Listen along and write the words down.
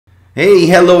Hey,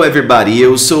 hello everybody!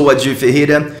 Eu sou o Adir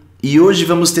Ferreira e hoje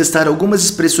vamos testar algumas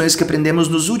expressões que aprendemos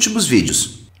nos últimos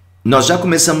vídeos. Nós já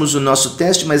começamos o nosso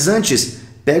teste, mas antes,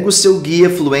 pega o seu guia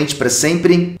Fluente para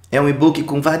Sempre. É um e-book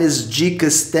com várias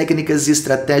dicas, técnicas e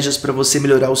estratégias para você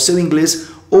melhorar o seu inglês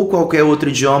ou qualquer outro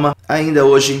idioma ainda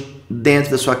hoje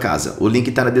dentro da sua casa. O link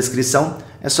está na descrição,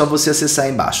 é só você acessar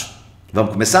aí embaixo.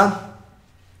 Vamos começar?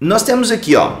 Nós temos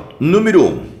aqui, número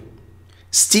 1.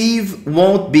 Steve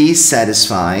won't be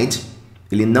satisfied.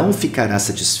 Ele não ficará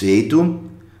satisfeito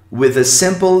with a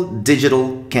simple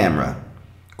digital camera.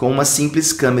 Com uma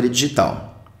simples câmera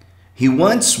digital. He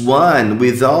wants one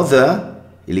with all the...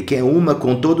 Ele quer uma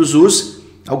com todos os...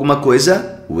 Alguma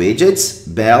coisa, widgets,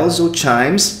 bells ou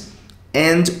chimes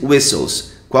and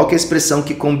whistles. Qual que é a expressão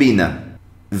que combina?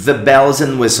 The bells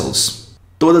and whistles.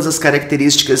 Todas as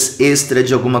características extra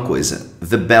de alguma coisa.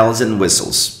 The bells and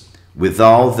whistles. With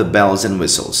all the bells and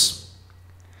whistles.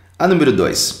 A número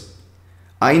 2.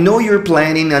 I know you're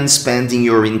planning on spending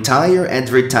your entire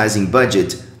advertising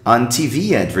budget on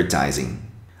TV advertising.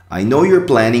 I know you're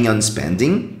planning on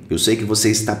spending. Eu sei que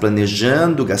você está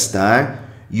planejando gastar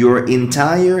your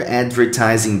entire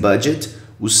advertising budget,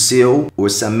 o seu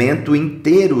orçamento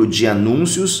inteiro de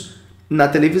anúncios na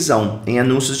televisão, em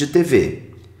anúncios de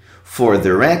TV. For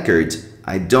the record,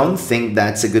 I don't think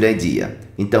that's a good idea.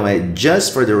 Então é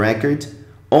just for the record,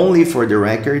 only for the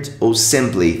record ou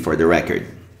simply for the record.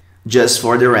 Just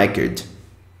for the record.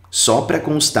 Só para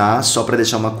constar, só para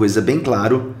deixar uma coisa bem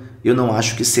claro, eu não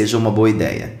acho que seja uma boa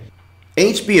ideia.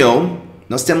 HBO,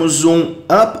 nós temos um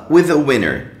up with a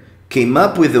winner. Came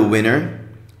up with a winner,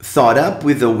 thought up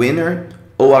with a winner,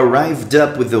 ou arrived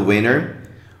up with a winner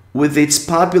with its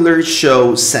popular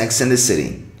show Sex and the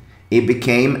City. It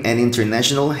became an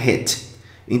international hit.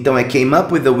 Então é came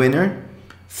up with a winner,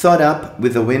 thought up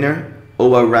with a winner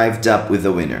ou arrived up with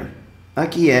a winner.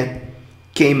 Aqui é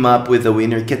came up with a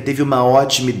winner, que teve uma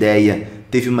ótima ideia,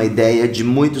 teve uma ideia de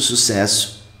muito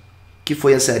sucesso, que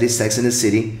foi a série Sex and the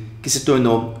City, que se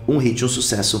tornou um hit, um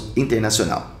sucesso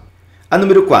internacional. A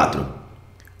número 4.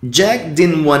 Jack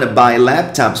didn't want to buy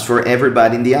laptops for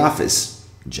everybody in the office.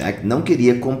 Jack não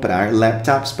queria comprar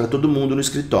laptops para todo mundo no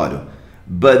escritório.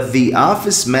 But the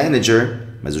office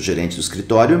manager, mas o gerente do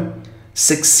escritório,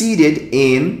 succeeded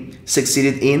in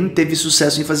teve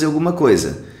sucesso em fazer alguma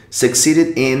coisa.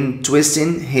 Succeeded in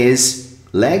twisting his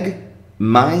leg,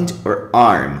 mind or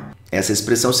arm. Essa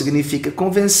expressão significa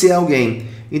convencer alguém.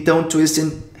 Então,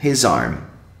 twisting his arm.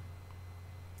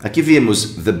 Aqui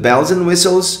vimos the bells and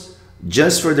whistles,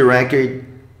 just for the record,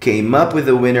 came up with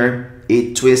a winner,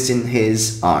 e twisting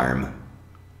his arm.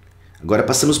 Agora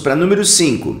passamos para número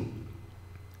 5.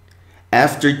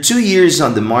 After 2 years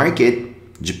on the market,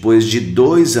 depois de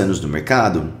 2 anos no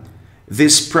mercado,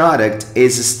 this product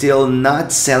is still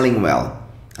not selling well.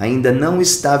 Ainda não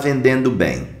está vendendo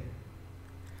bem.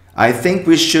 I think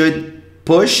we should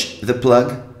push the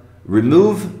plug,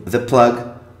 remove the plug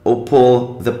ou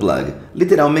pull the plug.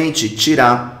 Literalmente,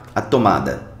 tirar a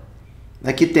tomada.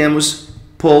 Aqui temos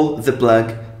pull the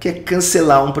plug, que é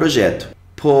cancelar um projeto.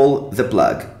 Pull the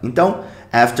plug. Então,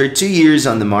 after 2 years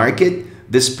on the market,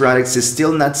 this product is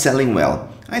still not selling well.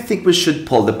 I think we should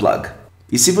pull the plug.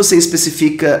 E se você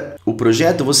especifica o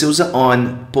projeto, você usa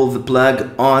on, pull the plug,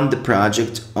 on the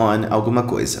project, on alguma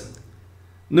coisa.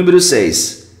 Número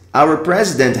 6. Our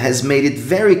president has made it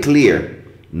very clear.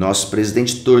 Nosso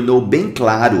presidente tornou bem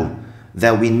claro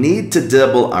that we need to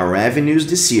double our revenues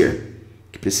this year.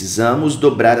 Que precisamos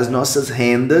dobrar as nossas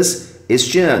rendas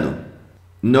este ano.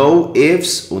 No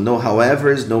ifs, ou no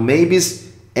howevers, no maybes,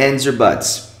 ands or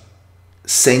buts.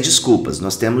 Sem desculpas,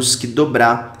 nós temos que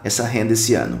dobrar essa renda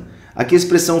esse ano. Aqui a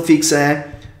expressão fixa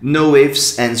é no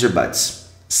ifs, ands or buts.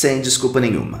 Sem desculpa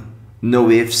nenhuma. No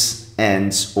ifs,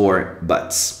 ands or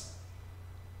buts.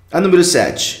 A número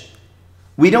 7.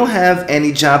 We don't have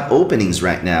any job openings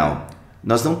right now.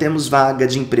 Nós não temos vaga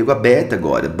de emprego aberta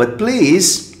agora. But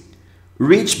please,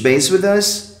 reach base with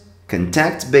us,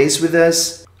 contact base with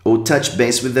us, ou touch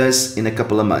base with us in a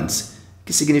couple of months.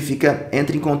 Que significa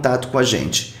entre em contato com a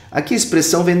gente. Aqui a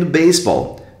expressão vem do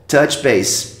baseball, touch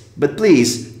base. But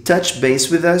please, touch base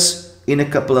with us in a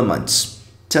couple of months.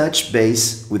 Touch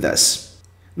base with us.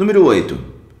 Número 8.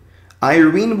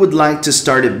 Irene would like to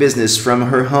start a business from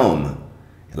her home.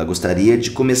 Ela gostaria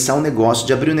de começar um negócio,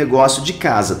 de abrir um negócio de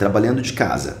casa, trabalhando de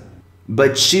casa.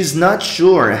 But she's not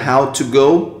sure how to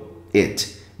go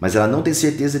it. Mas ela não tem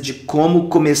certeza de como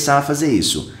começar a fazer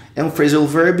isso. É um phrasal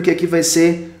verb que aqui vai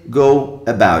ser go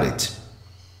about it.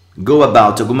 Go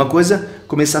about alguma coisa,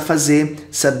 começar a fazer,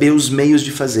 saber os meios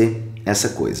de fazer essa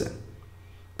coisa.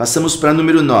 Passamos para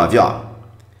número 9,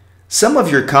 Some of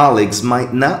your colleagues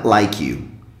might not like you.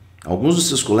 Alguns dos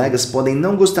seus colegas podem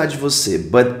não gostar de você,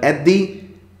 but at the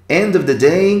end of the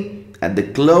day, at the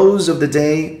close of the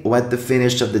day, or at the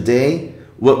finish of the day,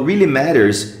 what really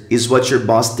matters is what your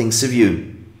boss thinks of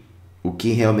you. O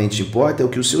que realmente importa é o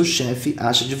que o seu chefe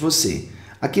acha de você.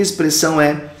 Aqui a expressão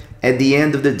é at the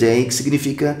end of the day, que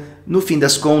significa no fim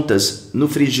das contas, no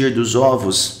frigir dos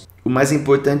ovos. O mais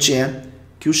importante é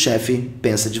que o chefe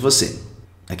pensa de você.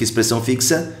 Aqui a expressão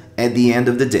fixa at the end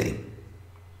of the day.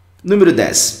 Número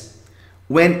 10.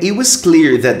 When it was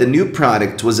clear that the new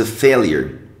product was a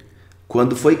failure.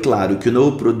 Quando foi claro que o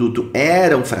novo produto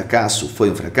era um fracasso, foi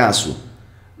um fracasso,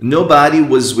 nobody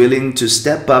was willing to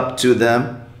step up to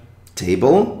the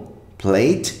table,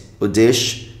 plate or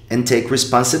dish and take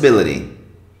responsibility.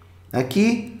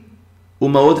 Aqui,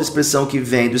 uma outra expressão que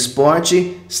vem do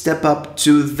esporte, step up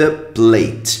to the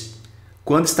plate.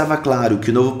 Quando estava claro que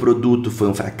o novo produto foi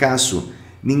um fracasso,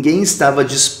 ninguém estava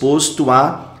disposto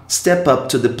a step up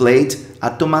to the plate, a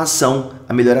tomar ação,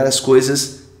 a melhorar as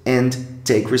coisas and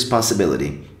take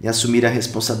responsibility, e assumir a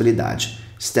responsabilidade.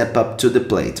 Step up to the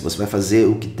plate, você vai fazer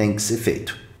o que tem que ser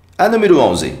feito. A número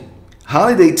 11.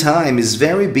 Holiday time is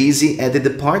very busy at the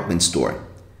department store.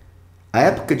 A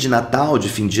época de Natal, de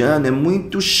fim de ano, é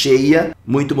muito cheia,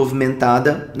 muito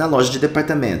movimentada na loja de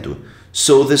departamento.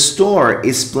 So the store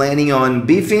is planning on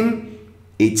beefing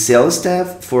its sales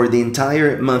staff for the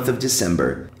entire month of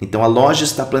December. Então a loja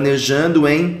está planejando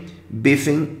em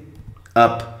beefing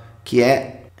up, que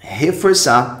é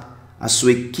reforçar a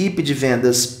sua equipe de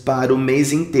vendas para o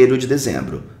mês inteiro de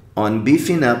dezembro. On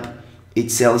beefing up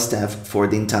its sales staff for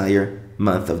the entire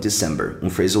month of December. Um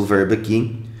phrasal verb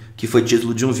aqui, que foi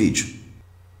título de um vídeo.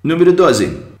 Número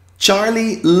 12.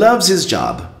 Charlie loves his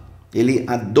job. Ele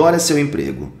adora seu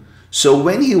emprego. So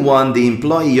when he won the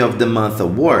Employee of the Month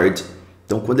Award,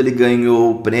 então quando ele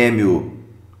ganhou o prêmio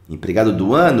Empregado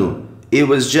do Ano, it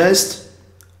was just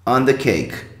on the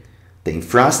cake. Tem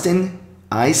frosting,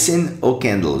 icing ou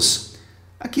candles.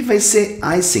 Aqui vai ser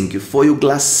icing, que foi o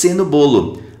glacê no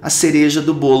bolo, a cereja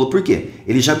do bolo. Por quê?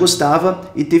 Ele já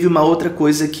gostava e teve uma outra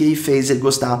coisa que fez ele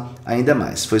gostar ainda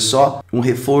mais. Foi só um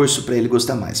reforço para ele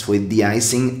gostar mais. Foi the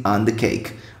icing on the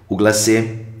cake, o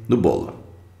glacê no bolo.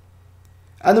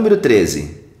 A número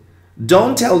 13.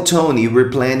 Don't tell Tony we're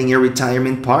planning a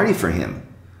retirement party for him.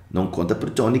 Não conta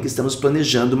pro Tony que estamos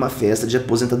planejando uma festa de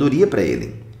aposentadoria para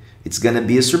ele. It's gonna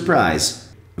be a surprise.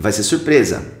 Vai ser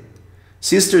surpresa.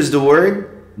 Sister's the word,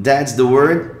 dad's the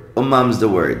word ou mom's the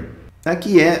word.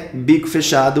 Aqui é bico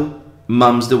fechado,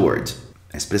 mom's the word.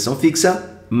 A expressão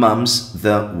fixa, mom's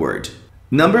the word.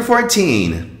 Number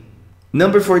 14.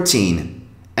 Number 14.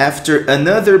 After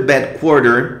another bad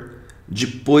quarter,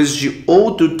 depois de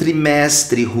outro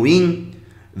trimestre ruim,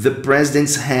 the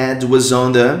president's head was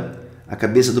on the... A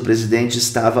cabeça do presidente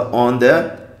estava on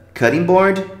the cutting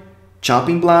board,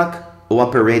 chopping block ou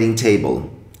operating table.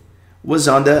 Was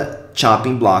on the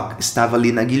chopping block. Estava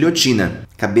ali na guilhotina.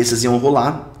 Cabeças iam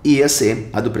rolar e ia ser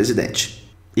a do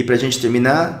presidente. E para a gente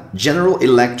terminar, General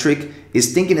Electric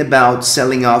is thinking about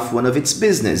selling off one of its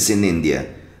business in India,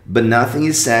 but nothing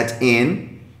is set in...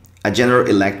 A General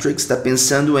Electric está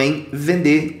pensando em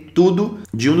vender tudo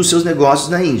de um dos seus negócios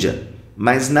na Índia,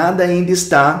 mas nada ainda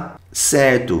está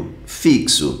certo,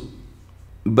 fixo.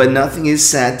 But nothing is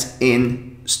set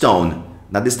in stone.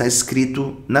 Nada está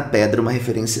escrito na pedra, uma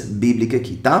referência bíblica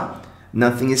aqui, tá?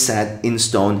 Nothing is set in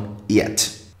stone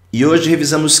yet. E hoje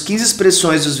revisamos 15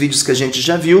 expressões dos vídeos que a gente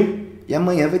já viu e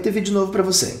amanhã vai ter vídeo novo para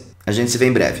você. A gente se vê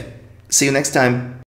em breve. See you next time.